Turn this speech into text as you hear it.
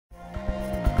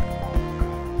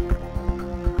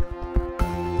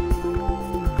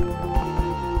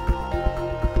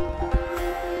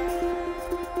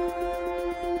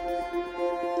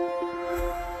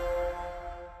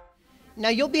Now,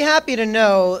 you'll be happy to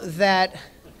know that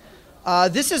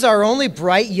this is our only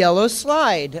bright yellow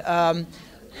slide.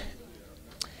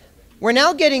 We're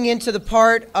now getting into the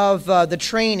part of the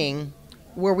training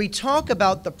where we talk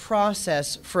about the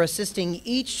process for assisting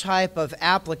each type of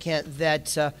applicant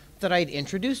that I'd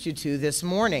introduced you to this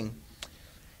morning.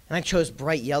 And I chose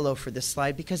bright yellow for this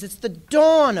slide because it's the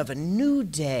dawn of a new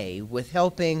day with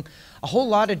helping a whole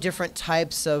lot of different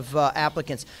types of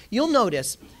applicants. You'll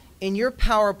notice in your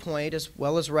PowerPoint, as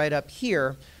well as right up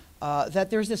here,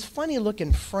 that there's this funny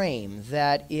looking frame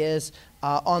that is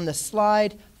on the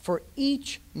slide for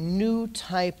each new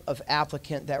type of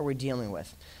applicant that we're dealing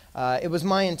with. It was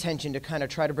my intention to kind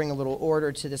of try to bring a little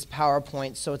order to this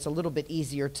PowerPoint so it's a little bit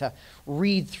easier to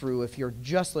read through if you're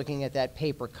just looking at that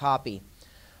paper copy.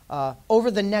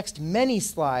 Over the next many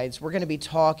slides, we're going to be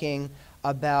talking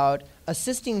about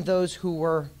assisting those who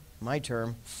were, my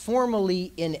term,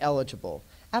 formerly ineligible.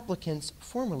 Applicants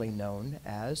formerly known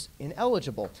as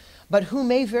ineligible, but who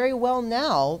may very well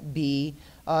now be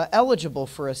eligible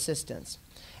for assistance.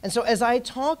 And so as I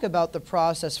talk about the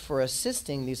process for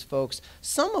assisting these folks,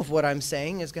 some of what I'm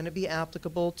saying is going to be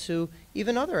applicable to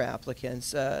even other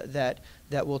applicants that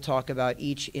we'll talk about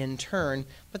each in turn,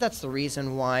 but that's the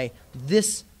reason why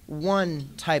this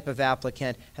one type of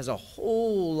applicant has a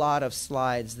whole lot of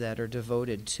slides that are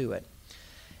devoted to it.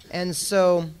 And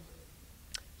so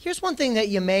here's one thing that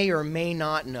you may or may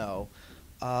not know.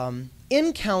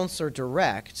 In Counselor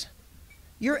Direct,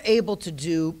 you're able to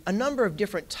do a number of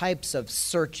different types of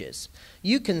searches.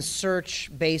 You can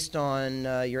search based on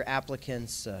your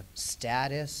applicant's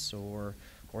status or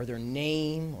their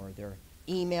name or their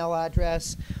email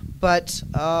address, but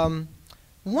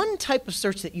one type of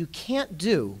search that you can't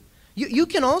do, you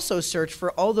can also search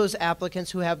for all those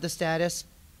applicants who have the status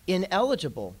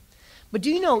ineligible. But do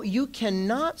you know you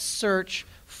cannot search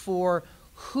for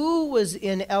who was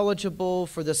ineligible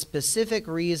for the specific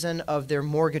reason of their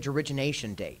mortgage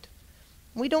origination date?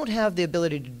 We don't have the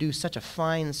ability to do such a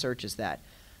fine search as that,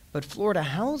 but Florida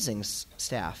Housing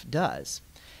staff does.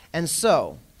 And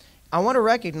so I want to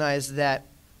recognize that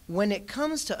when it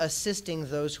comes to assisting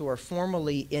those who are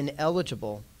formally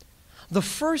ineligible, the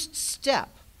first step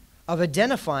of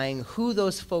identifying who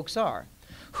those folks are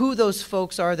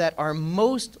that are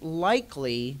most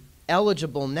likely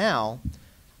eligible now,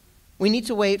 we need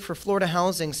to wait for Florida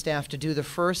Housing staff to do the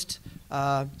first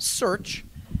search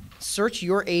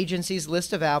your agency's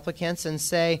list of applicants and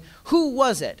say, who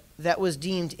was it that was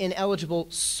deemed ineligible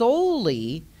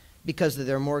solely because of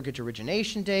their mortgage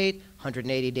origination date,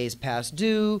 180 days past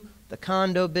due, the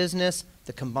condo business,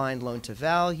 the combined loan to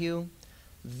value.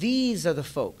 These are the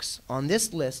folks on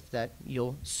this list that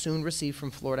you'll soon receive from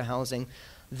Florida Housing.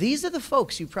 These are the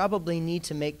folks you probably need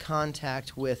to make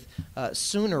contact with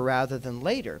sooner rather than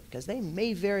later, because they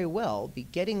may very well be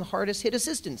getting hardest hit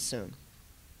assistance soon.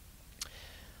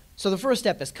 So the first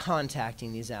step is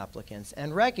contacting these applicants,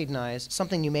 and recognize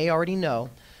something you may already know.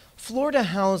 Florida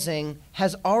Housing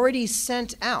has already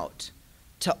sent out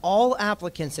to all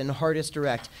applicants in Hardest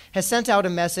Direct, has sent out a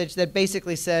message that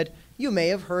basically said, you may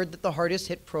have heard that the Hardest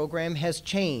Hit program has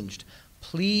changed.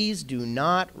 Please do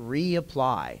not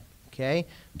reapply. Okay?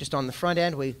 Just on the front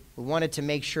end, we wanted to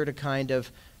make sure to kind of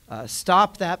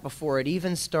stop that before it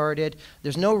even started.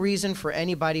 There's no reason for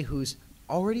anybody who's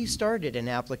already started an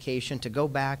application to go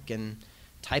back and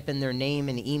type in their name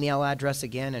and email address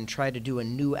again and try to do a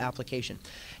new application.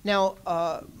 Now,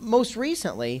 most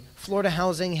recently, Florida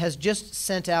Housing has just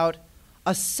sent out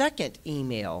a second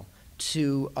email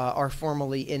to our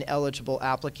formerly ineligible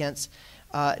applicants,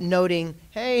 noting,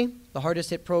 hey, the Hardest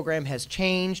Hit program has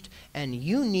changed, and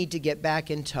you need to get back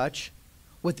in touch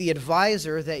with the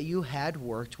advisor that you had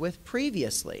worked with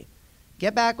previously.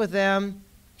 Get back with them,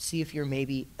 see if you're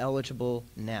maybe eligible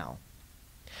now.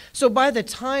 So by the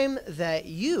time that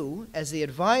you, as the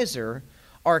advisor,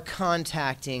 are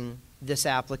contacting this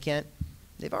applicant,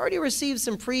 they've already received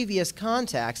some previous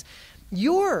contacts.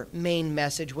 Your main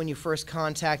message when you first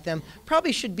contact them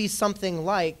probably should be something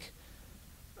like,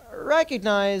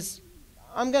 recognize,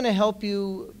 I'm going to help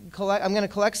you I'm going to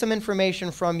collect some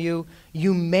information from you.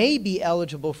 You may be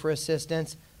eligible for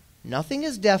assistance. Nothing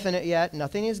is definite yet.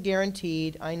 Nothing is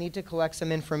guaranteed. I need to collect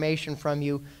some information from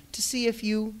you to see if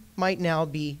you might now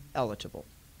be eligible.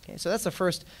 Okay, so that's the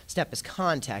first step, is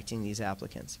contacting these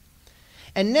applicants.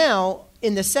 And now,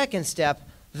 in the second step,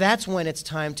 that's when it's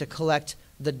time to collect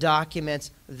the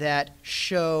documents that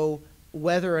show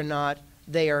whether or not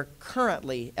they are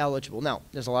currently eligible. Now,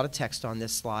 there's a lot of text on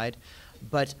this slide,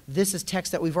 but this is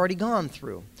text that we've already gone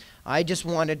through. I just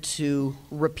wanted to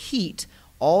repeat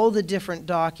all the different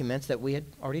documents that we had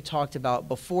already talked about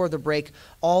before the break,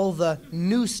 all the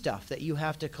new stuff that you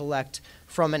have to collect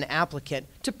from an applicant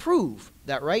to prove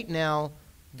that right now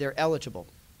they're eligible.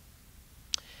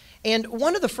 And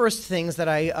one of the first things that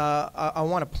I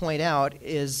want to point out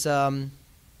is, look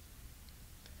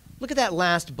at that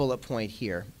last bullet point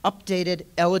here, updated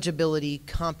eligibility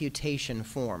computation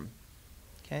form.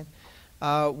 Okay?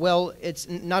 Well, it's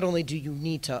not only do you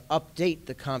need to update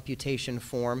the computation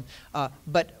form,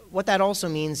 but what that also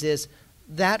means is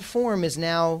that form is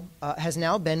now, has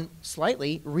now been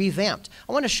slightly revamped.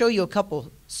 I want to show you a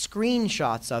couple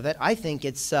screenshots of it. I think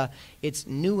it's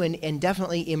new and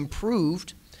definitely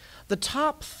improved. The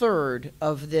top third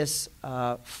of this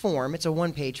form, it's a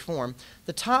one-page form,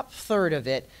 the top third of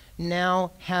it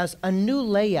now has a new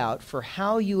layout for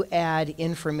how you add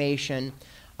information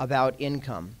about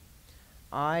income.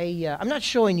 I'm not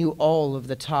showing you all of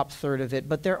the top third of it,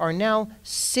 but there are now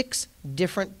 6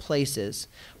 different places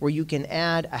where you can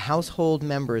add a household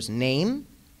member's name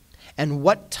and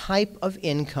what type of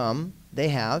income they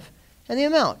have and the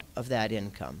amount of that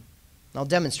income. I'll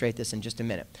demonstrate this in just a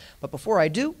minute. But before I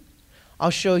do, I'll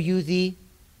show you the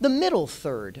middle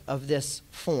third of this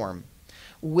form,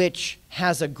 which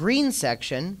has a green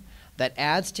section that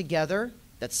adds together,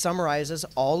 that summarizes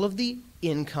all of the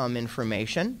income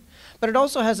information, but it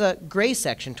also has a gray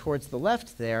section towards the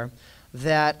left there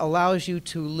that allows you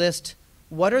to list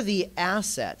what are the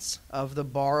assets of the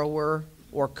borrower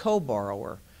or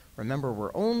co-borrower. Remember,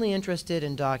 we're only interested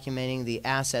in documenting the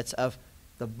assets of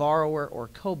the borrower or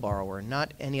co-borrower,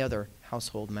 not any other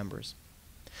household members.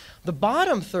 The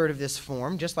bottom third of this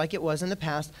form, just like it was in the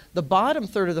past, the bottom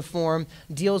third of the form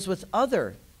deals with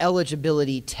other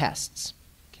eligibility tests.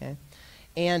 Okay?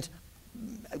 And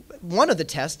one of the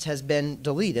tests has been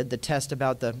deleted, the test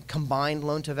about the combined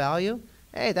loan to value.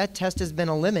 Hey, that test has been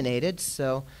eliminated,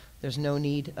 so there's no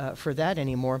need for that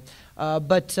anymore.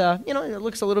 But you know, it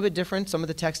looks a little bit different. Some of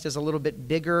the text is a little bit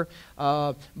bigger,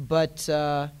 but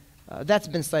that's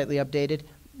been slightly updated.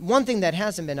 One thing that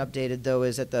hasn't been updated, though,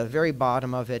 is at the very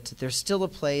bottom of it, there's still a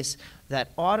place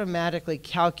that automatically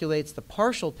calculates the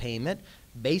partial payment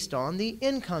based on the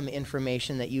income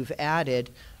information that you've added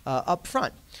up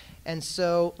front. And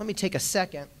so let me take a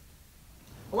second.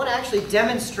 I want to actually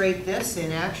demonstrate this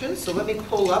in action, so let me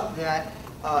pull up that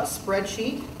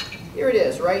spreadsheet. Here it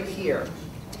is, right here.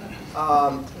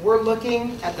 We're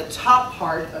looking at the top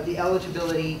part of the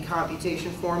eligibility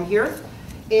computation form here.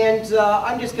 And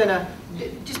I'm just going to,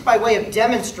 just by way of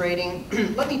demonstrating,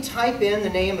 let me type in the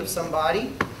name of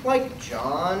somebody, like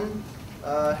John,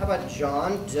 how about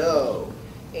John Doe?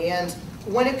 And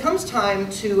when it comes time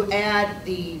to add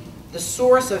the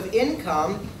source of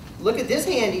income, look at this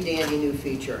handy-dandy new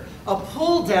feature, a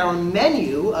pull-down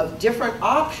menu of different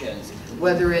options,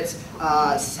 whether it's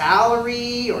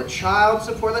salary or child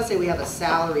support. Let's say we have a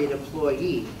salaried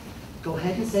employee. Go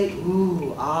ahead and say,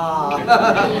 ooh, ah.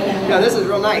 Yeah, this is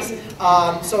real nice.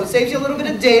 So it saves you a little bit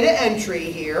of data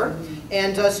entry here.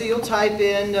 And so you'll type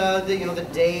in the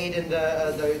date and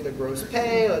the gross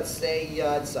pay. Let's say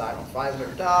it's, I don't know,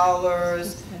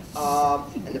 $500.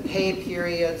 And the pay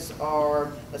periods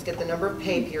are, let's get the number of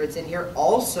pay periods in here.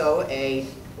 Also a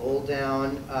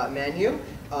pull-down menu.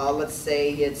 Let's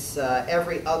say it's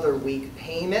every other week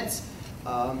payments.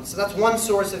 So that's one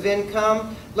source of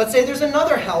income. Let's say there's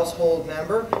another household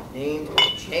member named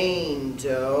Jane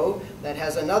Doe that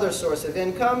has another source of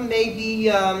income.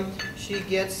 Maybe she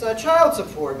gets child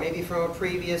support, maybe from a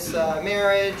previous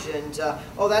marriage, and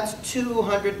oh, that's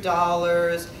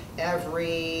 $200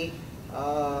 every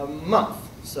month.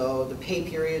 So the pay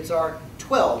periods are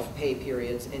 12 pay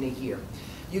periods in a year.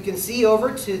 You can see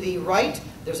over to the right,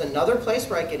 there's another place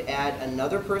where I could add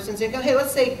another person's income. Hey,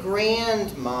 let's say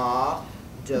Grandma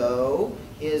Doe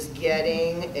is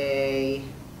getting a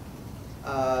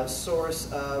source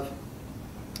of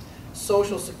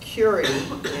Social Security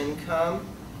income,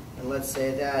 and let's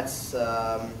say that's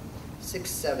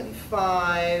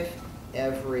 $675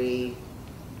 every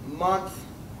month.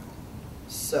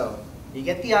 So you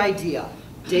get the idea.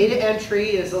 Data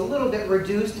entry is a little bit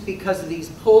reduced because of these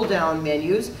pull-down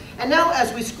menus. And now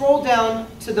as we scroll down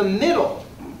to the middle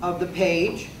of the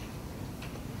page,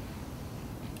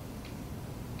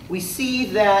 we see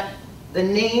that the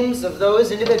names of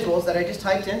those individuals that I just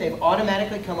typed in, they've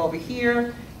automatically come over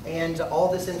here, and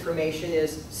all this information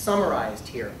is summarized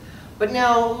here. But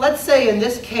now, let's say in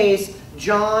this case,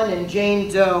 John and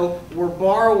Jane Doe were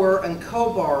borrower and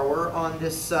co-borrower on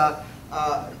this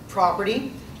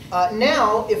property.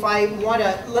 Now, if I want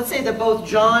to, let's say that both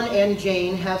John and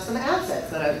Jane have some assets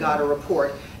that I've got to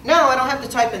report. Now I don't have to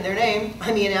type in their name.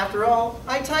 I mean, after all,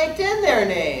 I typed in their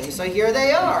name. So here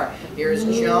they are. Here's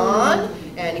John,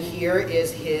 and here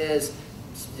is his,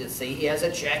 let's say he has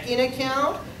a checking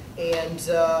account, and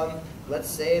let's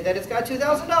say that it's got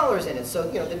 $2,000 in it. So,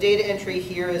 you know, the data entry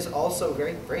here is also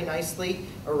very, very nicely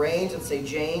arranged. Let's say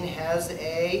Jane has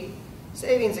a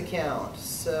savings account.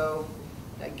 So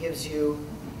that gives you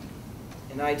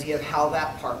an idea of how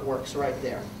that part works right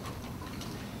there.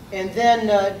 And then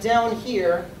down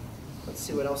here, let's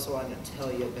see what else I want to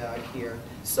tell you about here.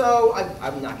 So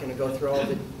I'm not going to go through all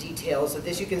the details of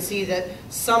this. You can see that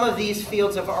some of these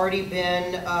fields have already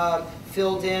been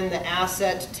filled in, the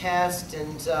asset test,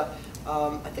 and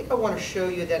I think I want to show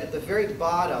you that at the very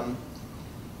bottom,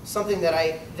 something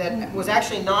that was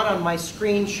actually not on my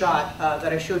screenshot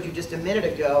that I showed you just a minute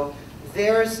ago.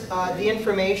 There's the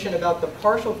information about the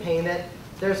partial payment.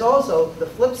 There's also the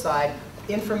flip side,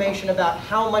 information about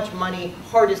how much money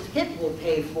hardest hit will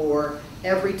pay for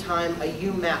every time a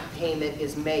UMAP payment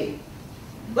is made.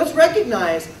 Let's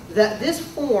recognize that this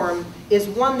form is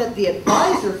one that the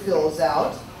advisor fills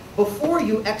out before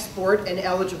you export an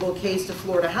eligible case to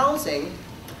Florida Housing.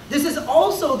 This is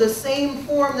also the same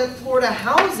form that Florida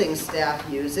Housing staff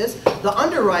uses. The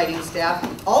underwriting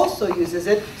staff also uses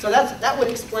it. So that would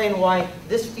explain why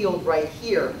this field right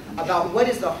here about what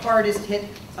is the hardest hit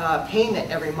payment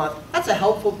every month. That's a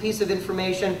helpful piece of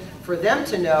information for them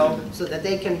to know so that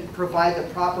they can provide the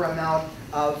proper amount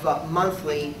of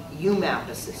monthly UMAP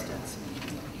assistance.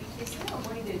 Is there a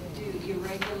way to do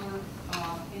irregular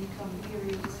income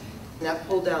periods? That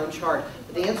pull-down chart.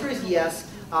 The answer is yes.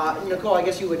 Nicole, I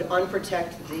guess you would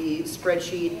unprotect the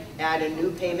spreadsheet, add a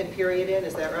new payment period in,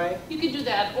 is that right? You could do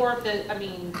that, or if the, I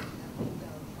mean,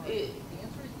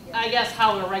 I guess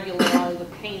how irregular are the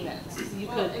payments? You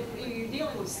could. If you're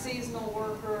dealing with seasonal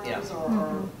workers, Yeah.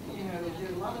 or you know, there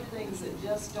are a lot of things that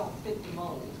just don't fit the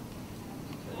mold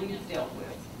that we've dealt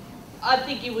with. I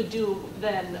think you would do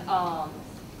then,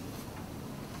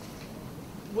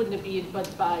 wouldn't it be,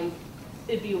 but by,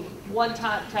 it'd be one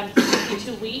time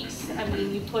 52 weeks? I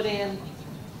mean, you put in.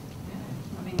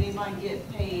 I mean, they might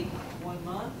get paid 1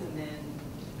 month and then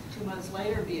 2 months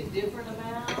later be a different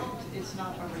amount. It's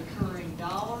not a recurring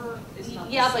dollar. It's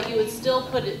not. Yeah, but you would still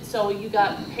put it, so you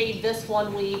got paid this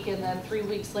 1 week, and then 3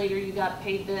 weeks later you got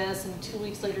paid this, and 2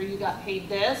 weeks later you got paid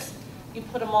this. You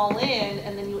put them all in,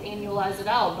 and then you annualize it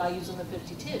out by using the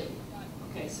 52.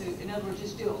 Okay, so in other words,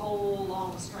 just do a whole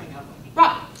long string of them.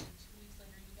 Right. 2 weeks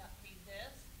later you got paid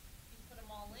this. You put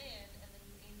them all in, and then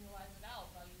you annualize it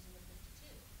out by using the 52.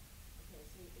 Okay,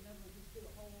 so in other words, just do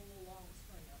a whole long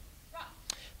string of them. Right.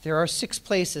 There are 6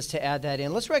 places to add that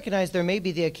in. Let's recognize there may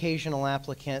be the occasional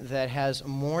applicant that has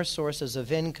more sources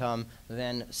of income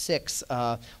than 6,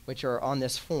 which are on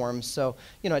this form. So,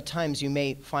 you know, at times you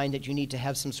may find that you need to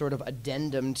have some sort of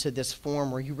addendum to this form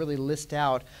where you really list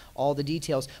out all the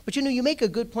details. But, you know, you make a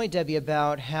good point, Debbie,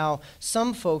 about how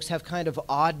some folks have kind of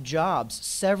odd jobs.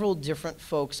 Several different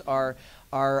folks are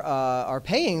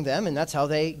paying them, and that's how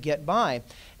they get by.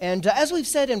 And as we've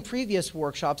said in previous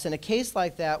workshops, in a case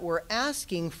like that, we're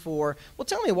asking for, well,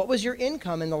 tell me, what was your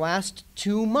income in the last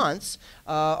 2 months?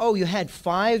 Oh, you had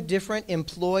 5 different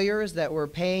employers that were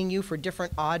paying you for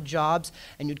different odd jobs,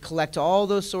 and you'd collect all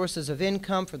those sources of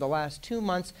income for the last 2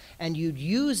 months, and you'd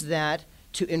use that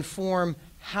to inform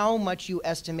how much you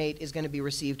estimate is going to be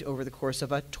received over the course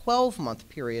of a 12-month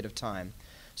period of time.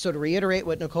 So to reiterate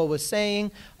what Nicole was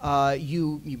saying,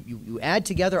 you add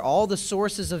together all the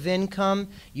sources of income,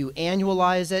 you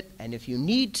annualize it, and if you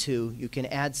need to, you can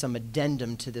add some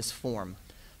addendum to this form.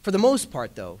 For the most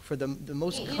part, though, for the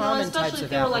most common types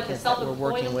of applicants that we're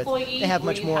working with, they have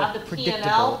much more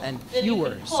predictable and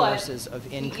fewer sources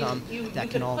of income that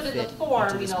can all fit into this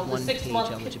one-page eligibility. The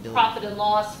 6-month profit and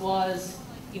loss was,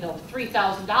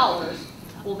 $3,000.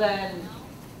 Well, then,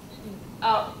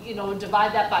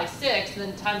 divide that by 6 and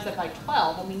then times that by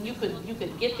 12. I mean, you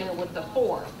could get there with the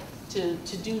form to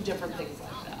do different things like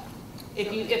that.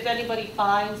 If anybody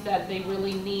finds that they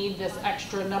really need this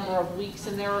extra number of weeks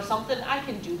in there or something, I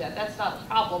can do that. That's not a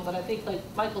problem. But I think, like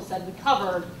Michael said, we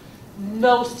covered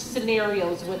most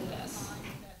scenarios with this.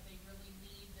 That they really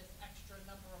need this extra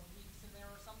number of weeks in there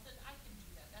or something, I can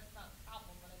do that. That's not a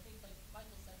problem. But I think, like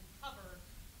Michael said, we covered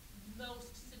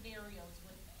most scenarios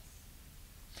with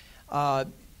this.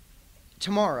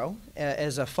 Tomorrow,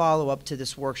 as a follow-up to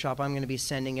this workshop, I'm going to be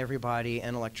sending everybody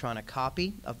an electronic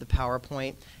copy of the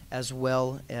PowerPoint as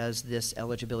well as this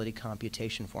eligibility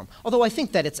computation form. Although I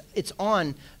think that it's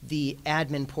on the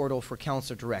admin portal for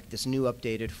Counselor Direct, this new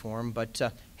updated form, but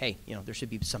hey, there should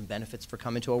be some benefits for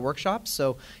coming to a workshop,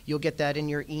 so you'll get that in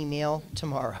your email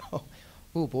tomorrow.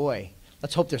 Oh boy,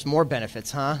 let's hope there's more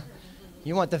benefits, huh?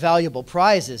 You want the valuable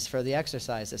prizes for the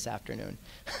exercise this afternoon.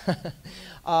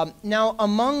 Now,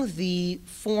 among the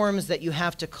forms that you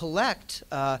have to collect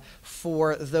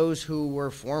for those who were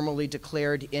formally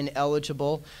declared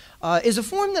ineligible is a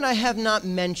form that I have not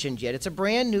mentioned yet. It's a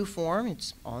brand new form.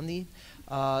 It's on the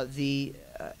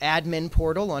admin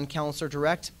portal on Counselor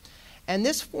Direct. And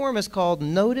this form is called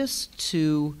Notice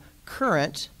to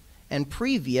Current and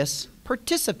Previous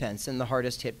Participants in the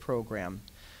Hardest Hit Program.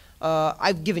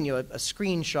 I've given you a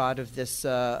screenshot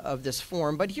of this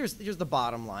form, but here's the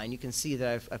bottom line. You can see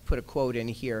that I've put a quote in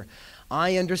here.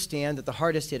 I understand that the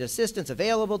hardest hit assistance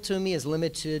available to me is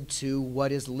limited to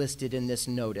what is listed in this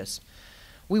notice.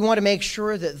 We want to make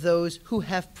sure that those who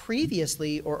have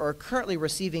previously or are currently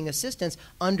receiving assistance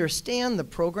understand the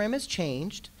program has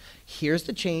changed. Here's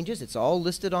the changes. It's all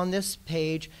listed on this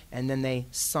page, and then they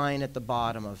sign at the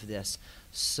bottom of this.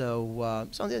 So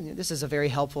this is a very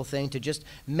helpful thing to just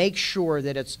make sure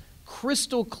that it's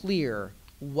crystal clear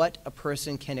what a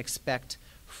person can expect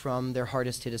from their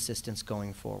hardest hit assistance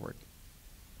going forward.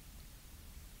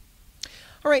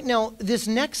 All right, now this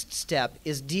next step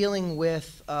is dealing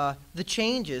with the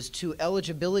changes to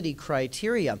eligibility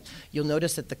criteria. You'll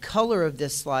notice that the color of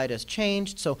this slide has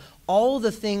changed, so all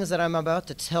the things that I'm about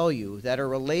to tell you that are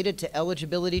related to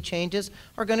eligibility changes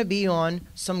are going to be on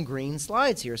some green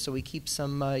slides here, so we keep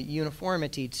some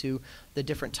uniformity to the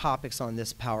different topics on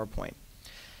this PowerPoint.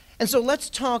 And so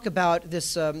let's talk about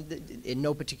this in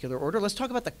no particular order. Let's talk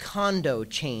about the condo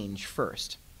change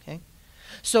first. Okay?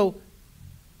 So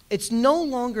it's no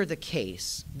longer the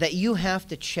case that you have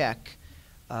to check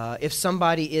if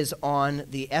somebody is on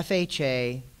the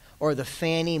FHA or the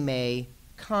Fannie Mae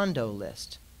condo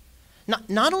list.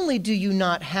 Not only do you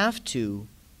not have to,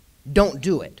 don't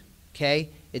do it, okay?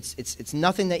 It's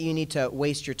nothing that you need to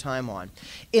waste your time on.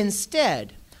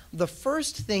 Instead, the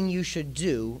first thing you should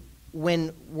do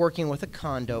when working with a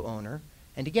condo owner,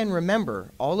 and again,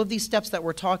 remember, all of these steps that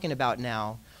we're talking about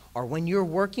now are when you're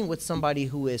working with somebody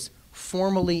who is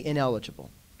formally ineligible,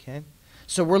 okay?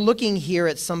 So we're looking here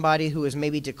at somebody who is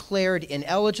maybe declared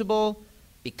ineligible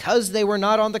because they were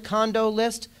not on the condo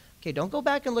list. Okay, don't go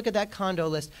back and look at that condo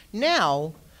list.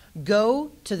 Now,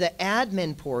 go to the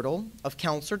admin portal of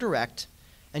Counselor Direct,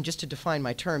 and just to define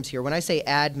my terms here, when I say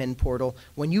admin portal,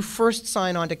 when you first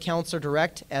sign on to Counselor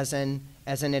Direct as an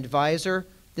advisor,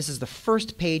 this is the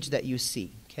first page that you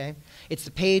see. Okay? It's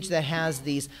the page that has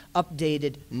these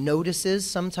updated notices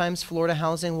sometimes Florida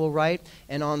Housing will write,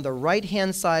 and on the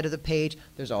right-hand side of the page,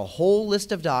 there's a whole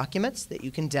list of documents that you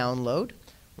can download.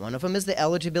 One of them is the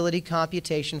eligibility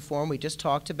computation form we just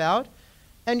talked about,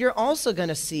 and you're also going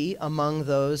to see among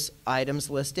those items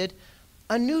listed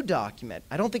a new document.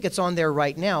 I don't think it's on there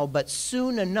right now, but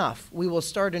soon enough we will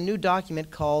start a new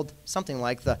document called something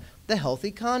like the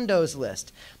Healthy Condos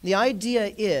List. The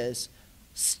idea is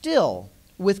still,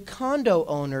 with condo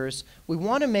owners, we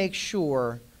want to make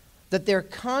sure that their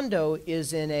condo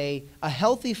is in a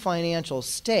healthy financial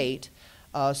state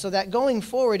so that going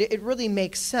forward, it really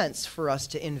makes sense for us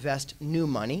to invest new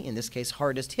money, in this case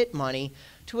hardest hit money,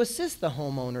 to assist the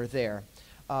homeowner there.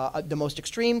 The most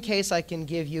extreme case I can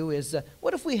give you is,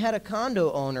 what if we had a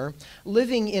condo owner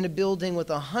living in a building with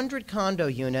 100 condo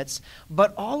units,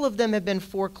 but all of them have been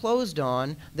foreclosed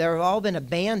on, they've all been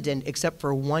abandoned except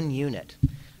for one unit?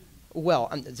 Well,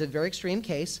 it's a very extreme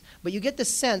case, but you get the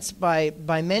sense by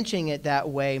mentioning it that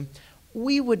way,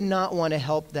 we would not want to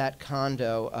help that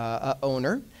condo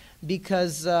owner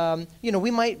because,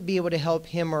 we might be able to help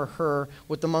him or her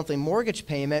with the monthly mortgage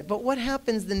payment, but what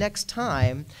happens the next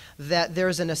time that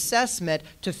there's an assessment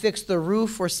to fix the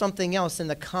roof or something else in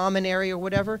the common area or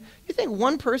whatever? You think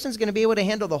one person's going to be able to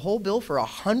handle the whole bill for a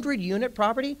 100-unit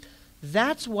property?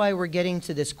 That's why we're getting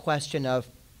to this question of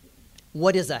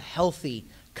what is a healthy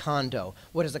condo?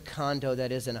 What is a condo that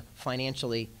is in a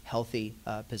financially healthy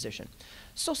position?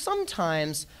 So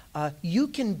sometimes you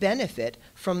can benefit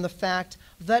from the fact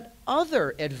that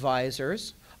other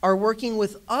advisors are working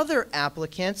with other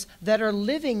applicants that are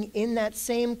living in that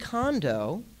same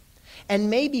condo, and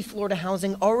maybe Florida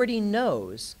Housing already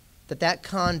knows that that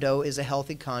condo is a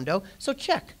healthy condo, so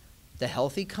check the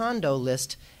healthy condo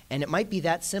list, and it might be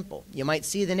that simple. You might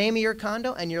see the name of your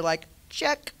condo, and you're like,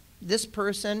 check, this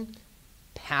person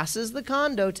passes the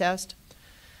condo test.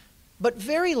 But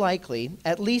very likely,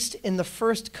 at least in the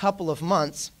first couple of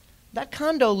months, that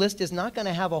condo list is not going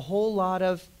to have a whole lot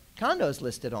of condos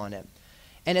listed on it.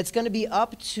 And it's going to be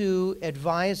up to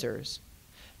advisors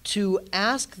to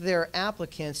ask their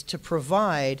applicants to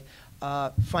provide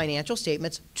financial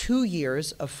statements, 2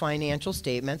 years of financial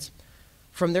statements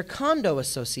from their condo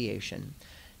association.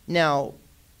 Now,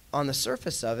 on the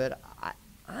surface of it,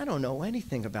 I don't know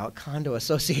anything about condo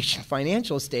association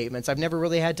financial statements. I've never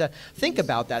really had to think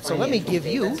about that. So let me give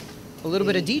you a little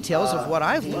bit of details of what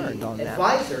I've learned on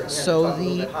that. So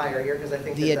the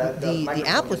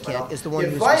applicant is the one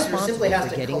who's responsible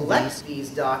for getting these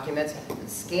documents and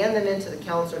scan them into the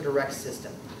Counselor Direct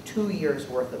system. 2 years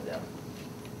worth of them.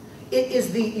 It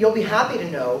is you'll be happy to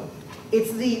know,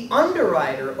 it's the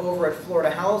underwriter over at Florida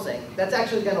Housing that's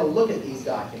actually going to look at these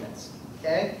documents.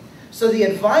 Okay? So the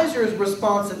advisor's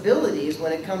responsibilities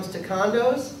when it comes to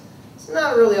condos, it's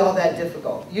not really all that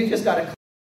difficult. You just got to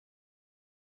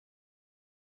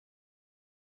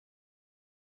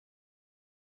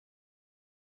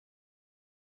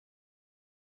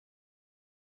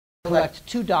collect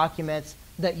 2 documents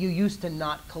that you used to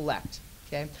not collect.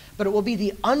 Okay? But it will be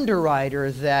the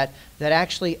underwriter that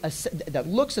actually that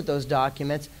looks at those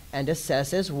documents and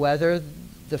assesses whether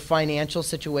the financial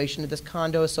situation of this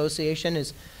condo association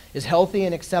is healthy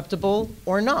and acceptable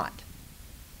or not.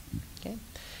 Okay?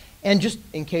 And just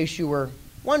in case you were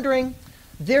wondering,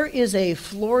 there is a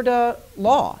Florida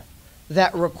law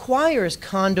that requires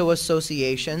condo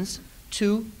associations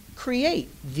to create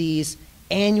these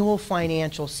annual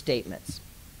financial statements.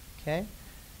 Okay?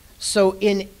 So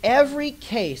in every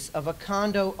case of a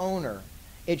condo owner,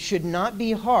 it should not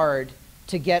be hard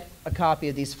to get a copy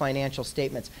of these financial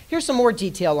statements. Here's some more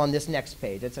detail on this next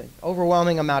page. It's an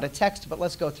overwhelming amount of text, but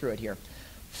let's go through it here.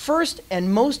 First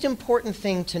and most important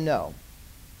thing to know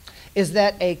is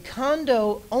that a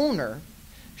condo owner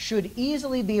should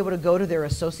easily be able to go to their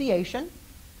association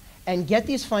and get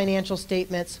these financial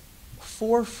statements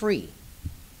for free.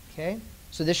 Okay?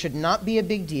 So this should not be a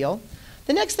big deal.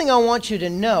 The next thing I want you to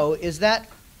know is that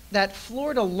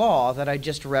Florida law that I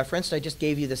just referenced, I just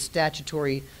gave you the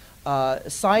statutory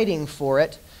citing for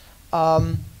it,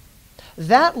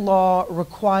 that law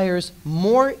requires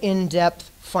more in-depth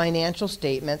financial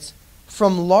statements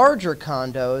from larger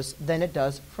condos than it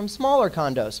does from smaller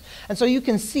condos. And so you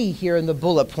can see here in the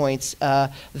bullet points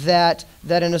that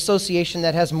an association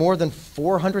that has more than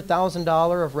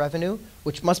 $400,000 of revenue,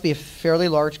 which must be a fairly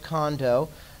large condo,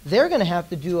 they're going to have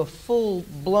to do a full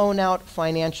blown-out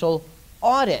financial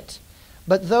audit.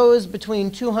 But those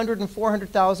between $200,000 and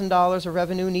 $400,000 of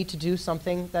revenue need to do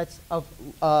something that's of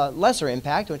lesser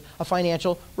impact, a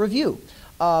financial review.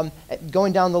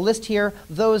 Going down the list here,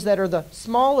 those that are the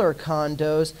smaller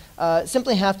condos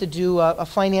simply have to do a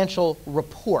financial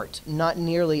report, not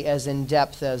nearly as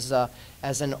in-depth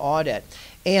as an audit.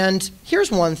 And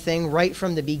here's one thing right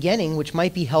from the beginning which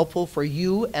might be helpful for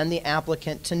you and the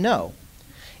applicant to know.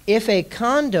 If a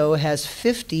condo has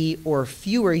 50 or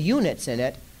fewer units in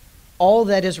it, all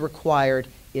that is required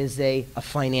is a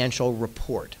financial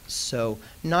report. So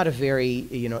not a very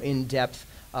in-depth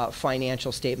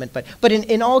financial statement, but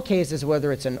in all cases,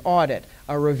 whether it's an audit,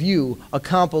 a review, a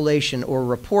compilation, or a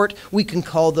report, we can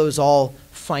call those all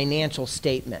financial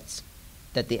statements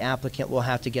that the applicant will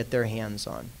have to get their hands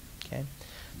on. Okay?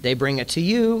 They bring it to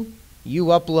you, you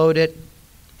upload it,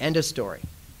 end of story.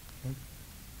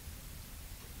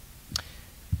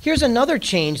 Here's another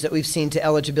change that we've seen to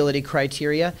eligibility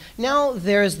criteria. Now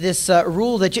there's this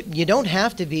rule that you don't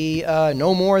have to be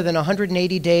no more than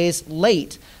 180 days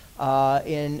late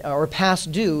or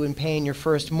past due in paying your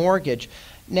first mortgage.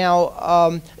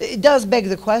 Now, it does beg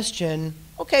the question,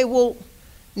 okay, well,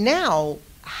 now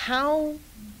how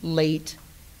late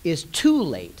is too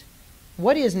late?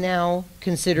 What is now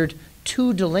considered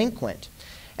too delinquent?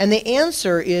 And the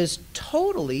answer is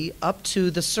totally up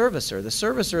to the servicer. The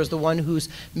servicer is the one who's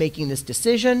making this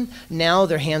decision. Now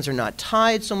their hands are not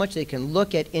tied so much. They can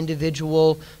look at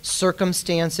individual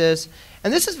circumstances.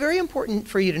 And this is very important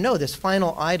for you to know, this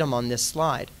final item on this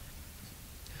slide.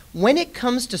 When it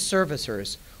comes to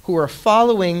servicers who are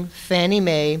following Fannie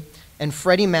Mae and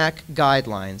Freddie Mac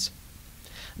guidelines,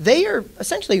 they are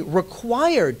essentially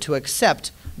required to accept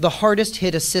the hardest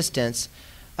hit assistance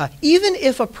even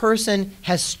if a person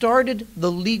has started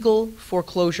the legal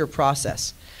foreclosure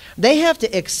process. They have to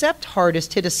accept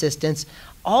hardest hit assistance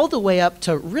all the way up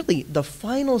to really the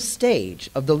final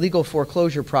stage of the legal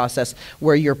foreclosure process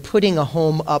where you're putting a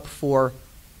home up for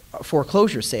a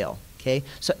foreclosure sale. Okay?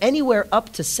 So anywhere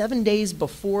up to 7 days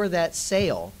before that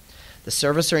sale, the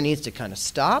servicer needs to kind of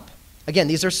stop. Again,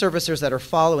 these are servicers that are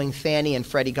following Fannie and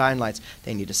Freddie guidelines.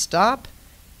 They need to stop,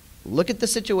 look at the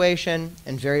situation,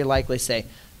 and very likely say,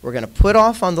 we're going to put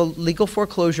off on the legal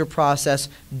foreclosure process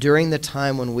during the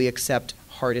time when we accept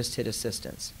hardest hit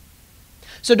assistance.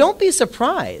 So don't be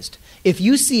surprised if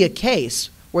you see a case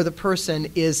where the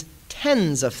person is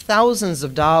tens of thousands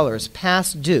of dollars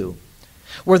past due,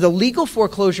 where the legal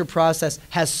foreclosure process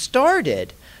has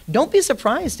started. Don't be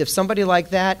surprised if somebody like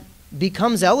that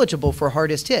becomes eligible for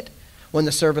hardest hit. when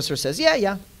the servicer says,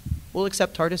 yeah, we'll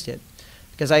accept hardest hit.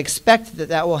 Because I expect that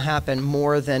that will happen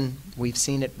more than we've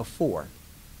seen it before.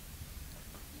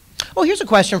 Oh, here's a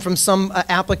question from some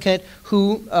applicant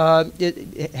who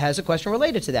has a question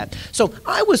related to that. So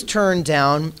I was turned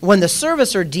down when the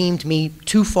servicer deemed me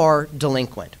too far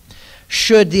delinquent.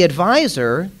 Should the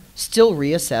advisor still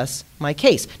reassess my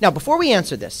case? Now, before we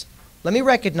answer this, let me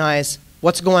recognize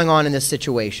what's going on in this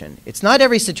situation. It's not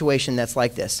every situation that's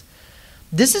like this.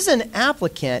 This is an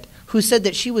applicant who said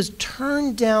that she was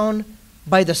turned down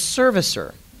by the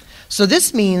servicer. So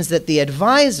this means that the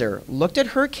advisor looked at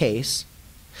her case,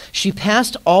 she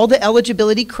passed all the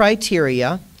eligibility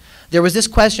criteria. There was this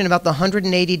question about the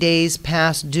 180 days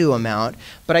past due amount,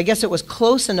 but I guess it was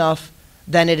close enough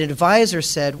that an advisor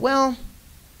said, well,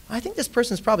 I think this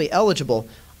person's probably eligible.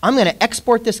 I'm going to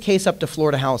export this case up to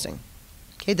Florida Housing.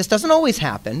 Okay, this doesn't always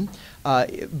happen,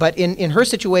 but in her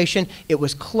situation, it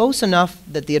was close enough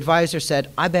that the advisor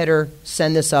said, I better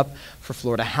send this up for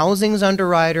Florida Housing's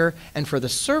underwriter and for the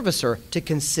servicer to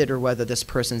consider whether this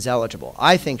person's eligible.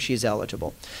 I think she's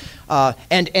eligible.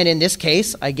 And in this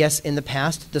case, I guess in the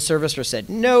past, the servicer said,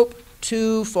 nope,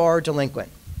 too far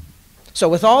delinquent. So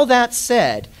with all that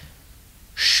said,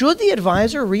 should the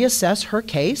advisor reassess her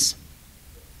case?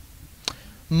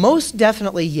 Most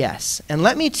definitely yes, and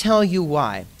let me tell you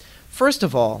why. First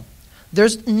of all,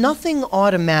 there's nothing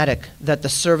automatic that the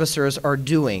servicers are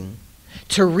doing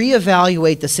to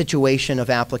reevaluate the situation of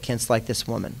applicants like this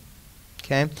woman.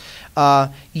 Okay,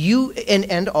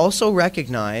 and also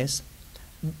recognize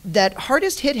that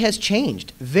hardest hit has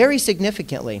changed very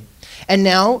significantly, and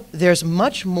now there's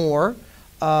much more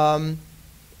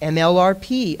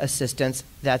MLRP assistance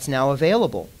that's now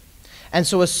available. And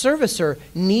so a servicer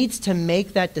needs to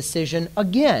make that decision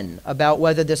again about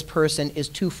whether this person is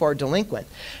too far delinquent.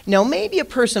 Now, maybe a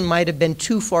person might have been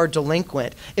too far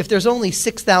delinquent if there's only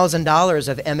 $6,000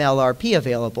 of MLRP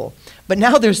available, but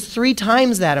now there's 3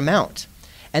 times that amount.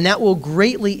 And that will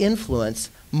greatly influence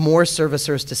more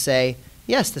servicers to say,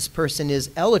 yes, this person is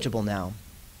eligible now.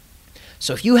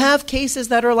 So if you have cases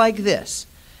that are like this,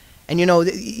 and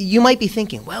you might be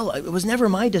thinking, well, it was never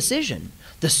my decision.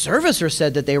 The servicer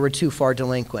said that they were too far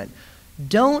delinquent.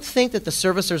 Don't think that the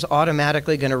servicer's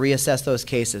automatically going to reassess those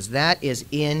cases. That is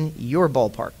in your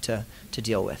ballpark to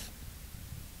deal with.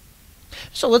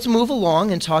 So let's move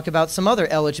along and talk about some other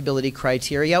eligibility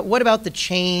criteria. What about the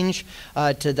change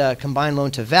to the combined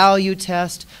loan to value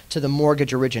test, to the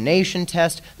mortgage origination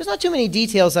test? There's not too many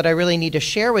details that I really need to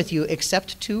share with you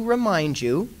except to remind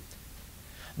you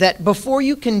that before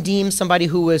you can deem somebody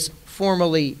who is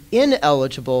formally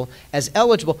ineligible as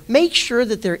eligible, make sure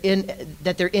that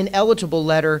their ineligible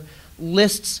letter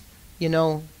lists,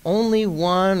 only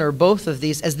one or both of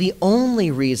these as the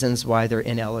only reasons why they're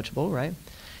ineligible, right?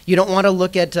 You don't want to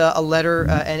look at a letter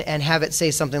and have it say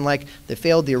something like they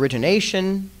failed the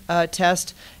origination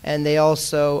test and they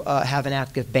also have an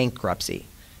active bankruptcy.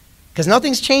 Because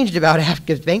nothing's changed about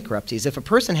active bankruptcies. If a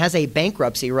person has a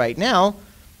bankruptcy right now,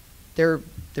 they're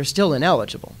still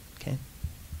ineligible. Okay.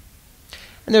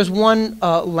 And there's one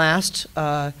last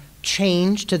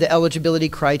change to the eligibility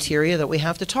criteria that we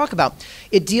have to talk about.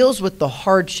 It deals with the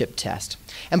hardship test.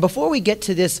 And before we get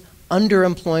to this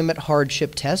underemployment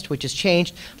hardship test, which has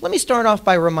changed, let me start off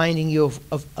by reminding you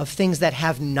of things that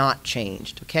have not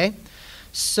changed, okay?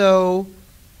 So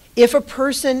if a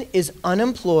person is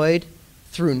unemployed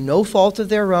through no fault of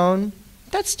their own,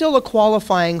 that's still a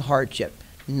qualifying hardship.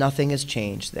 Nothing has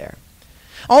changed there.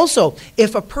 Also,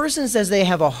 if a person says they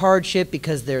have a hardship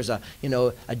because there's a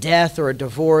death or a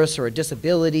divorce or a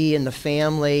disability in the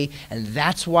family, and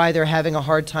that's why they're having a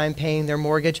hard time paying their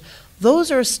mortgage,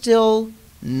 those are still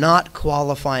not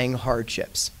qualifying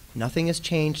hardships. Nothing has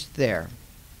changed there.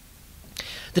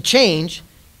 The change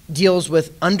deals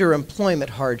with underemployment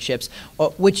hardships,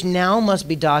 which now must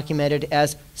be documented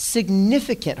as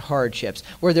significant hardships,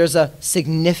 where there's a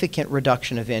significant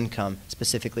reduction of income,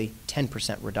 specifically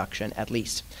 10% reduction at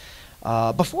least.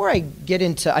 Before I get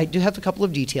into, I do have a couple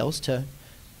of details to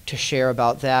share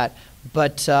about that,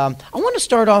 but I want to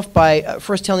start off by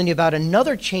first telling you about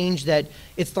another change that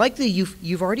it's likely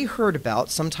you've already heard about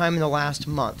sometime in the last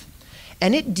month,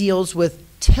 and it deals with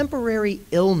temporary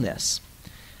illness.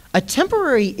 A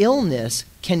temporary illness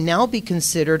can now be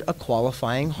considered a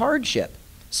qualifying hardship.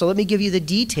 So let me give you the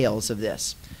details of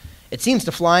this. It seems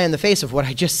to fly in the face of what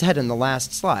I just said in the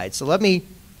last slide. So let me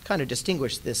kind of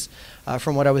distinguish this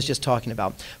from what I was just talking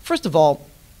about. First of all,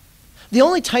 the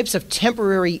only types of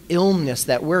temporary illness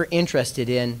that we're interested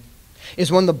in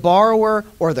is when the borrower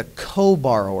or the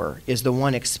co-borrower is the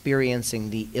one experiencing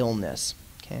the illness.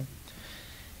 Okay?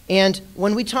 And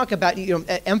when we talk about,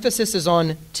 emphasis is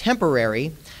on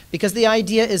temporary Because the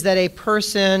idea is that a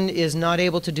person is not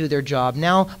able to do their job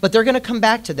now, but they're going to come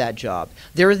back to that job.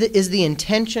 There is the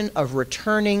intention of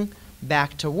returning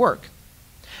back to work.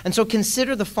 And so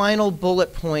consider the final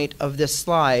bullet point of this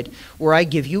slide where I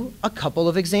give you a couple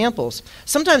of examples.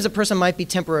 Sometimes a person might be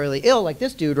temporarily ill, like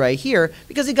this dude right here,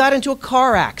 because he got into a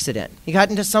car accident. He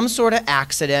got into some sort of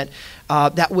accident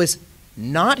that was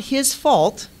not his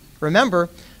fault. Remember,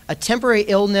 a temporary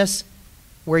illness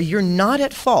where you're not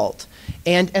at fault.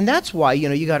 And that's why,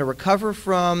 you got to recover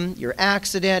from your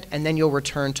accident and then you'll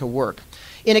return to work.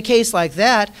 In a case like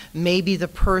that, maybe the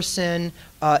person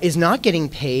is not getting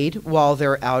paid while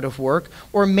they're out of work,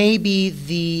 or maybe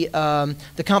the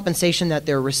compensation that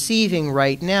they're receiving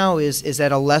right now is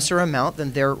at a lesser amount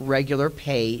than their regular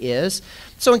pay is.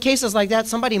 So in cases like that,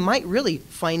 somebody might really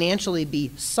financially be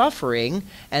suffering,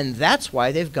 and that's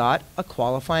why they've got a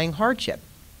qualifying hardship.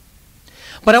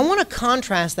 But I want to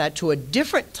contrast that to a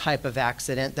different type of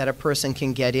accident that a person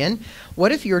can get in.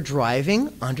 What if you're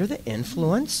driving under the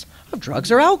influence of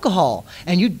drugs or alcohol,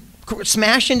 and you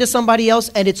smash into somebody else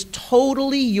and it's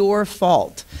totally your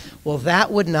fault? Well,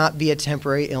 that would not be a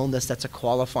temporary illness. That's a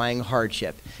qualifying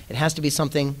hardship. It has to be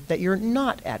something that you're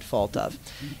not at fault of.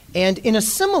 And in a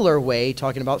similar way,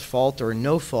 talking about fault or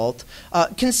no fault,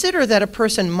 consider that a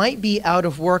person might be out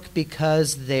of work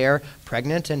because they're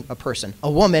pregnant, and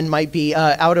a woman might be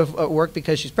out of work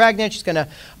because she's pregnant. She's going to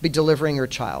be delivering her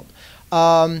child.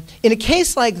 In a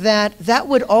case like that, that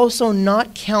would also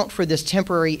not count for this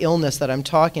temporary illness that I'm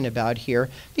talking about here,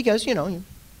 because,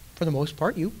 for the most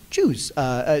part, you choose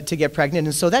to get pregnant,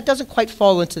 and so that doesn't quite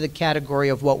fall into the category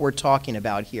of what we're talking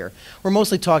about here. We're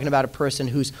mostly talking about a person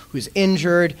who's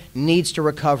injured, needs to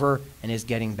recover, and is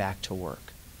getting back to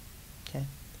work. Okay?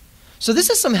 So this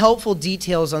is some helpful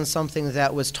details on something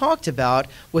that was talked about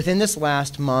within this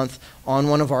last month on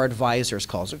one of our advisors'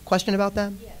 calls. A question about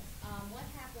that? Yes. What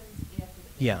happens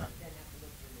if Yeah.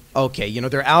 Okay,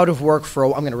 they're out of work for,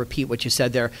 I'm going to repeat what you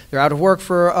said there. They're out of work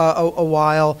for a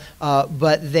while,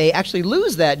 but they actually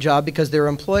lose that job because their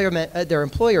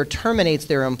employer terminates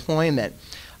their employment.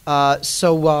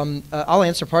 So I'll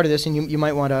answer part of this, and you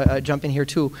might want to jump in here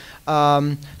too.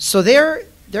 So they're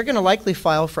going to likely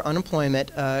file for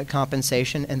unemployment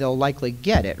compensation, and they'll likely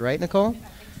get it, right, Nicole?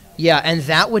 Yeah, and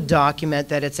that would document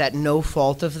that it's at no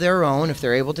fault of their own if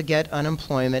they're able to get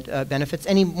unemployment benefits.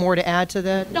 Any more to add to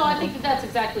that? No, I think that's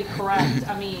exactly correct.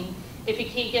 I mean, if you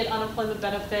can't get unemployment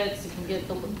benefits, you can get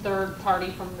the third party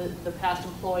from the past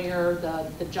employer,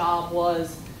 the job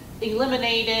was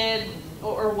eliminated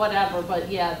or whatever. But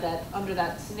yeah, that under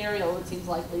that scenario, it seems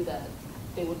likely that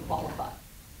they would qualify.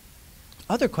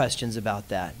 Other questions about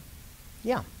that?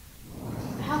 Yeah.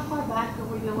 How far back are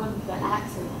we going with the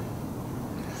accident?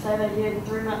 Say they did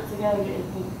 3 months ago,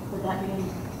 would that be?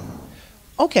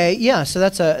 Okay, yeah, so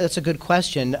that's a good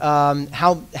question.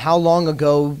 How long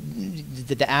ago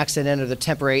did the accident or the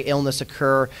temporary illness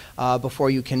occur before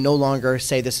you can no longer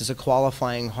say this is a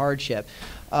qualifying hardship?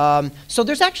 So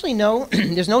there's actually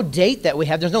there's no date that we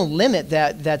have. There's no limit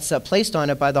that's placed on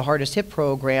it by the Hardest Hit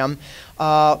program.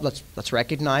 Let's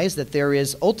recognize that there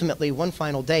is ultimately one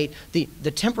final date. The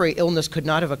temporary illness could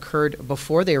not have occurred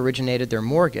before they originated their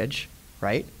mortgage,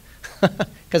 right?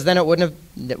 Because then it wouldn't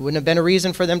have been a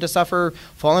reason for them to suffer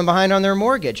falling behind on their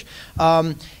mortgage.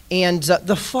 And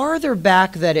the farther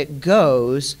back that it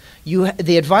goes,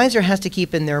 the advisor has to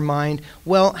keep in their mind,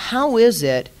 well, how is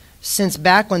it, since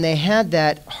back when they had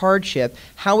that hardship,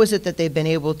 how is it that they've been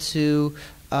able to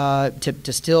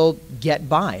still get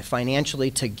by,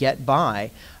 financially to get by?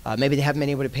 Maybe they haven't been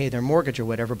able to pay their mortgage or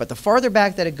whatever, but the farther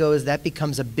back that it goes, that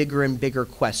becomes a bigger and bigger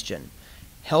question.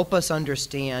 Help us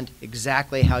understand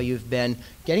exactly how you've been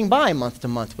getting by month to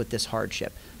month with this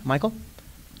hardship. Michael?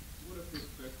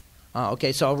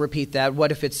 Okay, so I'll repeat that.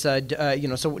 What if it's, so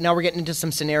now we're getting into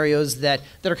some scenarios that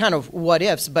are kind of what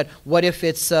ifs, but what if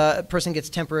it's a person gets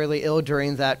temporarily ill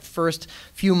during that first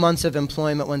few months of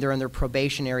employment when they're in their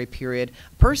probationary period?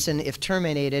 A person, if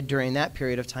terminated during that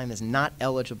period of time, is not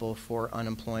eligible for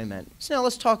unemployment. So now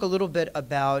let's talk a little bit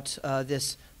about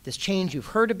this change you've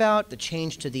heard about, the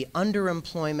change to the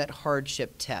underemployment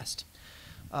hardship test.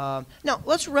 Now,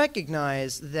 let's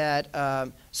recognize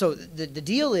that, so the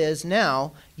deal is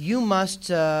now you must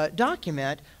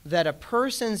document that a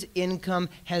person's income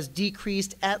has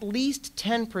decreased at least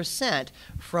 10%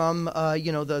 from,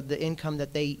 the income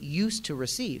that they used to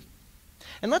receive.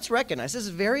 And let's recognize this is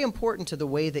very important to the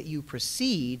way that you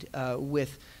proceed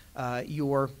with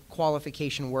your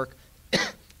qualification work.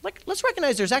 Let's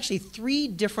recognize there's actually 3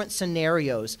 different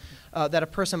scenarios that a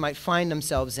person might find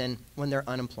themselves in when they're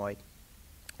unemployed,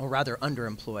 or rather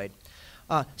underemployed.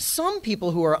 Some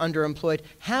people who are underemployed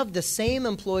have the same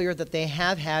employer that they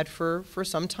have had for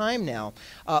some time now,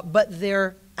 but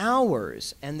their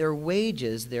hours and their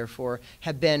wages, therefore,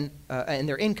 have been, and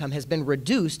their income has been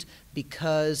reduced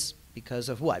because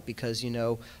of what? Because,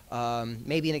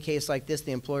 maybe in a case like this,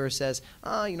 the employer says,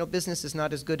 business is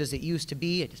not as good as it used to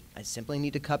be. I simply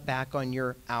need to cut back on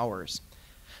your hours.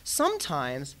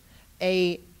 Sometimes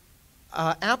a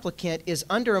applicant is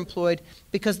underemployed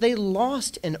because they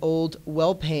lost an old,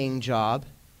 well-paying job.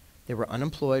 They were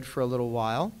unemployed for a little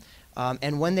while,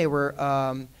 and when they were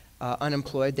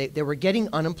unemployed, they were getting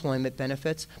unemployment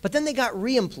benefits, but then they got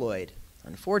reemployed.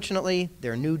 Unfortunately,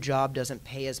 their new job doesn't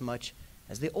pay as much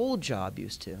as the old job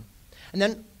used to. And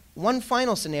then one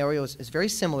final scenario is very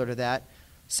similar to that.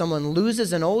 Someone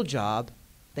loses an old job,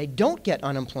 they don't get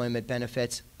unemployment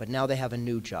benefits, but now they have a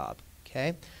new job,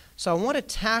 okay? So I want to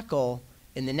tackle,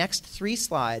 in the next 3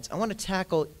 slides, I want to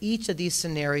tackle each of these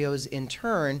scenarios in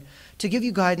turn to give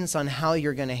you guidance on how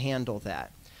you're going to handle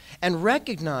that. And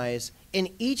recognize in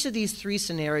each of these 3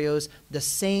 scenarios, the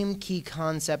same key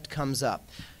concept comes up.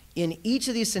 In each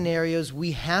of these scenarios,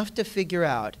 we have to figure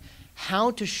out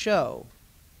how to show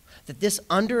that this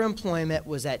underemployment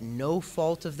was at no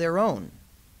fault of their own,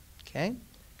 okay?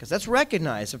 Because let's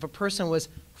recognize if a person was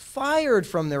fired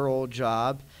from their old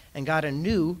job and got a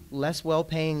new, less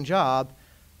well-paying job,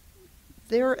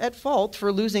 they're at fault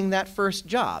for losing that first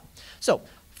job. So,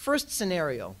 first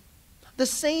scenario, the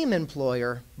same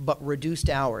employer but reduced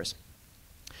hours.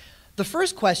 The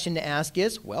first question to ask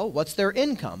is, well, what's their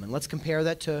income? And let's compare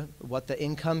that to what the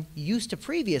income used to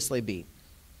previously be.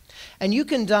 And you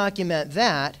can document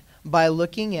that by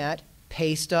looking at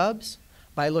pay stubs,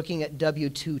 by looking at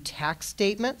W-2 tax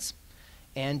statements,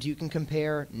 and you can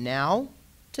compare now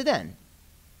to then,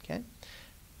 okay?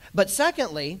 But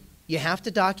secondly, you have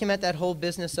to document that whole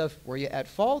business of were you at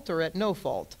fault or at no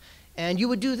fault. And you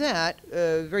would do that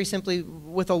very simply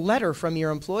with a letter from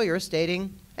your employer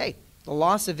stating, hey, the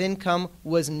loss of income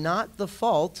was not the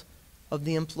fault of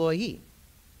the employee.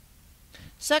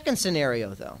 Second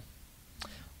scenario, though.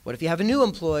 What if you have a new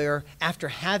employer after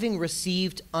having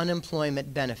received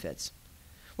unemployment benefits?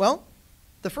 Well,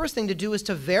 the first thing to do is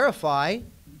to verify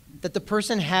that the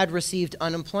person had received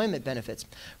unemployment benefits.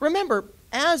 Remember,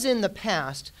 as in the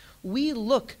past, we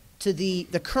look to the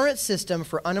current system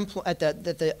for that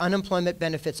the Unemployment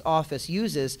Benefits Office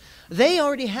uses. They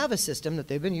already have a system that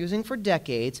they've been using for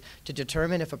decades to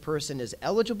determine if a person is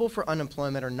eligible for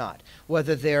unemployment or not,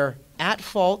 whether they're at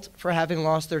fault for having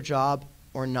lost their job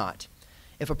or not.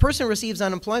 If a person receives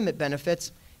unemployment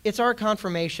benefits, it's our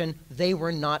confirmation they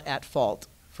were not at fault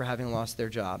for having lost their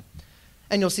job.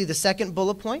 And you'll see the second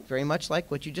bullet point, very much like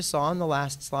what you just saw on the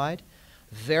last slide.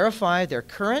 Verify their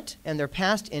current and their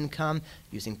past income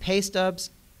using pay stubs,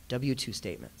 W-2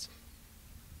 statements.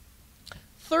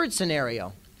 Third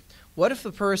scenario, what if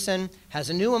the person has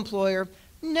a new employer,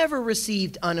 never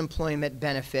received unemployment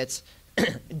benefits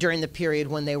during the period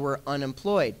when they were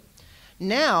unemployed?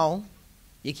 Now,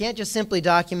 you can't just simply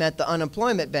document the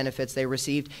unemployment benefits they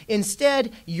received.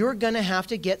 Instead, you're going to have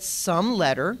to get some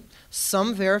letter,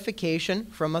 some verification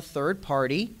from a third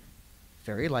party,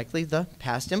 very likely the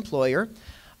past employer,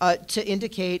 to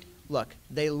indicate, look,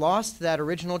 they lost that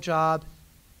original job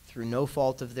through no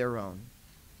fault of their own.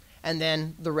 And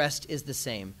then the rest is the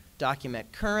same.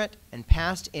 Document current and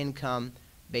past income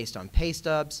based on pay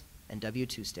stubs and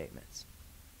W-2 statements.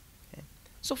 Okay.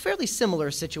 So fairly similar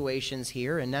situations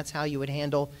here, and that's how you would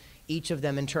handle each of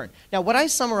them in turn. Now, what I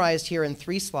summarized here in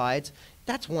 3 slides,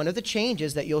 that's one of the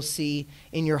changes that you'll see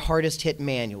in your hardest hit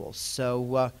manuals.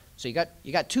 So you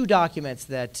got 2 documents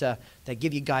that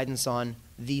give you guidance on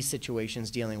these situations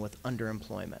dealing with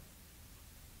underemployment.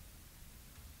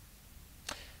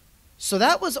 So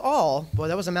that was all. Boy,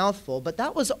 that was a mouthful, but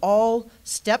that was all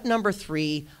step number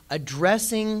 3,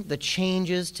 addressing the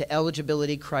changes to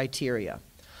eligibility criteria.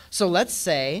 So let's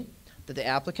say that the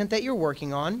applicant that you're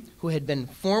working on, who had been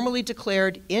formally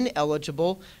declared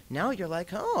ineligible, now you're like,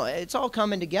 oh, it's all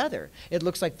coming together. It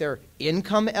looks like they're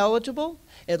income eligible.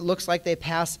 It looks like they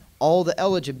pass all the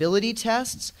eligibility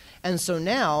tests. And so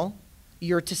now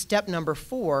you're to step number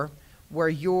 4, where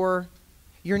you're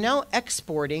now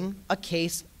exporting a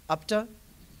case up to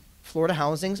Florida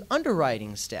Housing's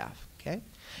underwriting staff, okay?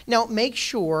 Now, make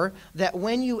sure that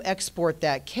when you export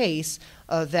that case,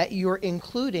 that you're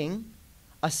including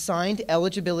a signed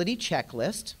eligibility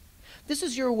checklist. This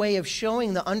is your way of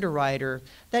showing the underwriter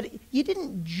that you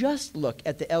didn't just look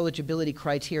at the eligibility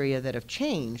criteria that have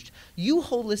changed. You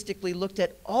holistically looked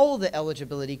at all the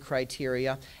eligibility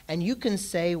criteria, and you can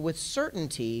say with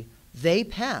certainty they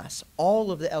pass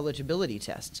all of the eligibility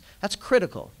tests. That's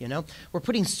critical, you know. We're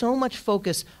putting so much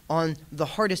focus on the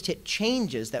hardest hit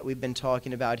changes that we've been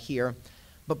talking about here.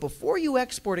 But before you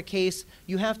export a case,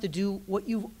 you have to do what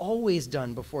you've always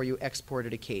done before you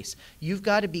exported a case. You've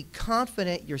got to be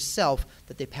confident yourself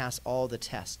that they pass all the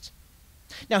tests.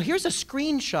 Now, here's a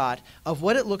screenshot of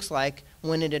what it looks like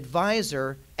when an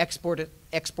advisor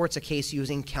exports a case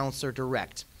using Counselor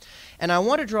Direct. And I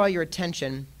want to draw your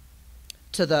attention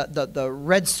to the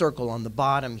red circle on the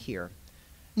bottom here.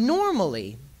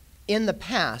 Normally, in the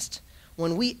past,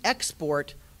 when we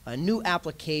export a new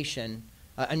application,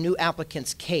 a new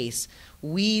applicant's case,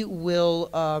 we'll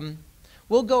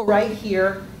go right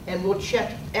here and we'll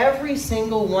check every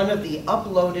single one of the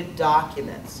uploaded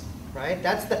documents. Right?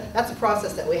 That's the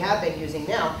process that we have been using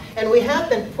now. And we have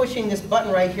been pushing this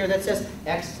button right here that says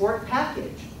Export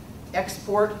Package.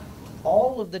 Export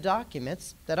all of the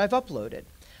documents that I've uploaded.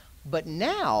 But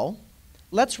now,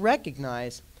 let's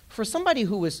recognize, for somebody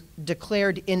who was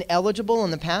declared ineligible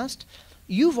in the past,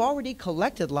 you've already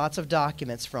collected lots of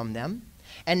documents from them.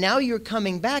 And now you're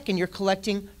coming back and you're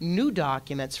collecting new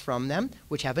documents from them,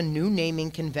 which have a new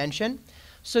naming convention.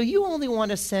 So you only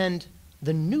want to send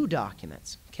the new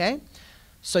documents, okay?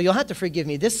 So you'll have to forgive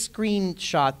me. This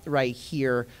screenshot right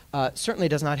here certainly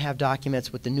does not have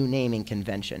documents with the new naming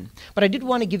convention. But I did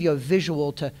want to give you a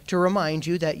visual to remind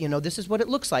you that, you know, this is what it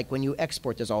looks like when you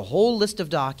export. There's a whole list of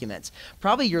documents.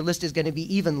 Probably your list is going to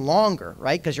be even longer,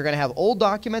 right? Because you're going to have old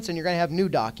documents and you're going to have new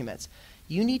documents.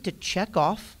 You need to check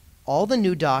off all the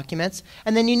new documents,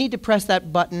 and then you need to press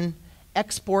that button,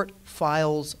 Export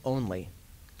Files Only.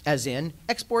 As in,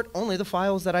 export only the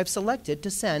files that I've selected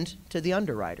to send to the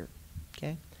underwriter,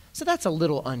 okay? So that's a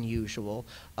little unusual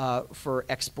for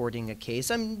exporting a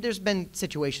case. I mean, there's been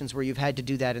situations where you've had to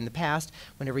do that in the past.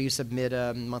 Whenever you submit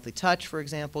a monthly touch, for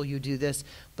example, you do this.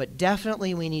 But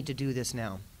definitely we need to do this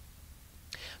now.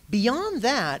 Beyond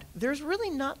that, there's really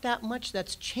not that much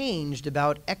that's changed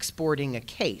about exporting a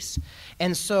case.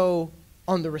 And so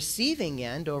on the receiving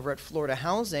end over at Florida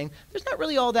Housing, there's not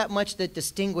really all that much that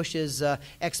distinguishes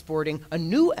exporting a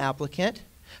new applicant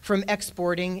from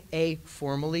exporting a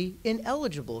formerly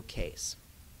ineligible case.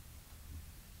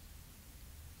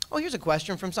 Oh, here's a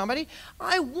question from somebody.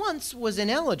 I once was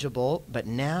ineligible, but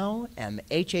now am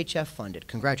HHF funded.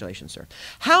 Congratulations, sir.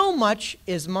 How much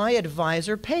is my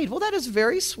advisor paid? Well, that is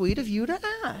very sweet of you to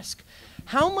ask.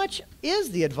 How much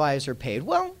is the advisor paid?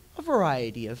 Well, a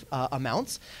variety of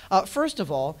amounts. First of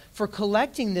all, for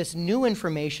collecting this new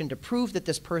information to prove that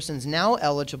this person's now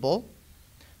eligible,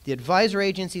 the advisor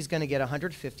agency is going to get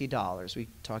 $150. We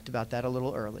talked about that a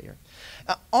little earlier.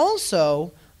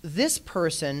 Also, this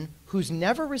person who's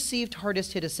never received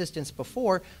hardest hit assistance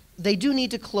before, they do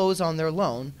need to close on their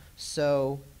loan,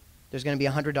 so there's going to be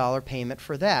a $100 payment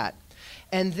for that.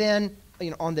 And then,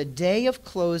 you know, on the day of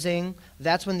closing,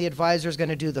 that's when the advisor is going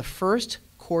to do the first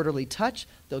quarterly touch.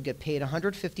 They'll get paid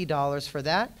 $150 for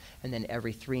that, and then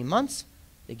every 3 months,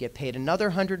 they get paid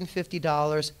another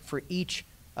 $150 for each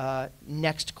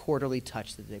next quarterly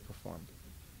touch that they perform.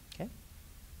 Okay?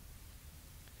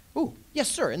 Ooh, yes,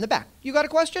 sir, in the back. You got a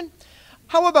question?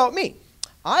 How about me?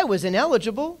 I was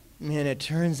ineligible, and it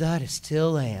turns out I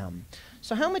still am.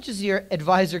 So how much is your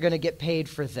advisor going to get paid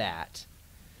for that?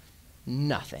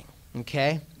 Nothing,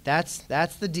 okay? That's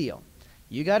the deal.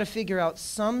 You got to figure out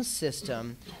some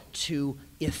system to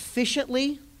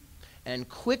efficiently and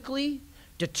quickly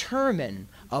determine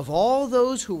of all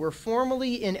those who were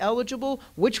formerly ineligible,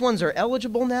 which ones are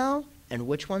eligible now and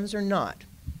which ones are not.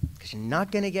 Because you're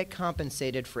not going to get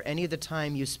compensated for any of the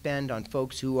time you spend on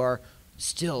folks who are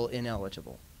still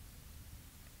ineligible.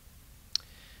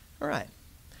 All right.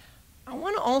 I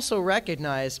want to also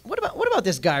recognize, what about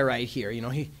this guy right here? You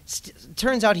know,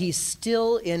 turns out he's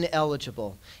still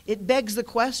ineligible. It begs the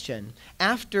question,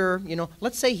 after, you know,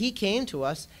 let's say he came to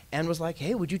us and was like,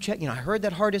 hey, would you check, you know, I heard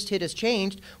that hardest hit has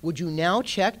changed. Would you now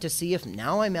check to see if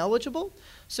now I'm eligible?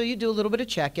 So you do a little bit of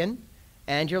check-in,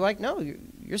 and you're like, no,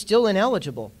 you're still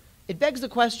ineligible. It begs the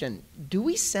question, do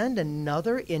we send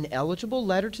another ineligible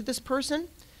letter to this person?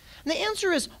 And the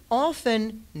answer is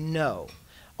often no.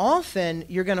 Often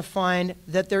you're going to find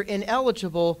that they're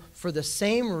ineligible for the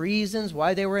same reasons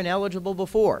why they were ineligible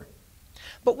before.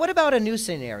 But what about a new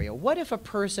scenario? What if a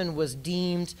person was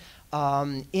deemed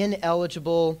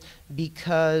ineligible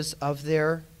because of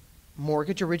their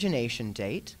mortgage origination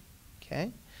date?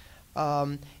 Okay,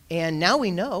 and now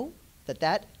we know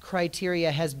that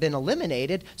criteria has been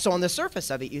eliminated. So on the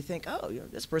surface of it, you think, oh,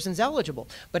 this person's eligible.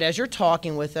 But as you're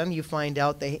talking with them, you find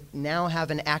out they now have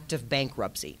an active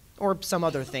bankruptcy or some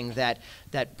other thing that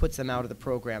puts them out of the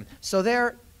program. So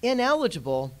they're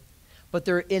ineligible, but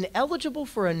they're ineligible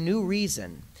for a new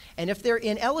reason. And if they're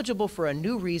ineligible for a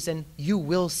new reason, you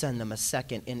will send them a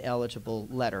second ineligible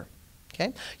letter.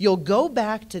 Okay? You'll go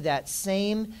back to that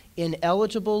same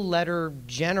ineligible letter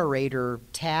generator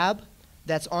tab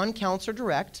that's on Counselor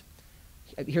Direct.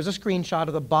 Here's a screenshot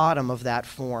of the bottom of that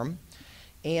form.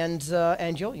 And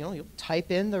you'll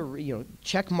type in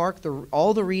check mark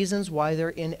all the reasons why they're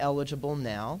ineligible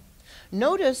now.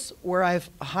 Notice where I've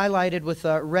highlighted with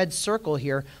a red circle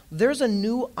here, there's a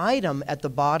new item at the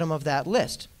bottom of that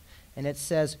list, and it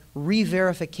says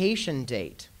re-verification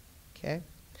date. Okay?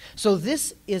 So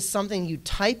this is something you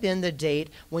type in the date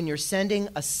when you're sending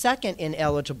a second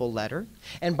ineligible letter,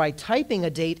 and by typing a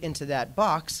date into that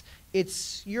box,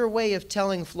 it's your way of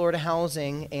telling Florida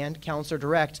Housing and Counselor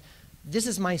Direct, this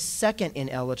is my second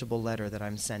ineligible letter that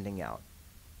I'm sending out.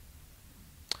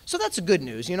 So that's good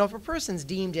news. You know, if a person's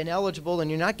deemed ineligible and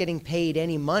you're not getting paid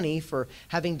any money for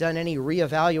having done any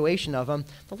reevaluation of them,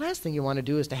 the last thing you want to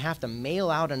do is to have to mail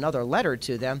out another letter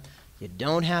to them. You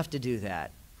don't have to do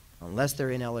that unless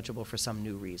they're ineligible for some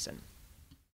new reason.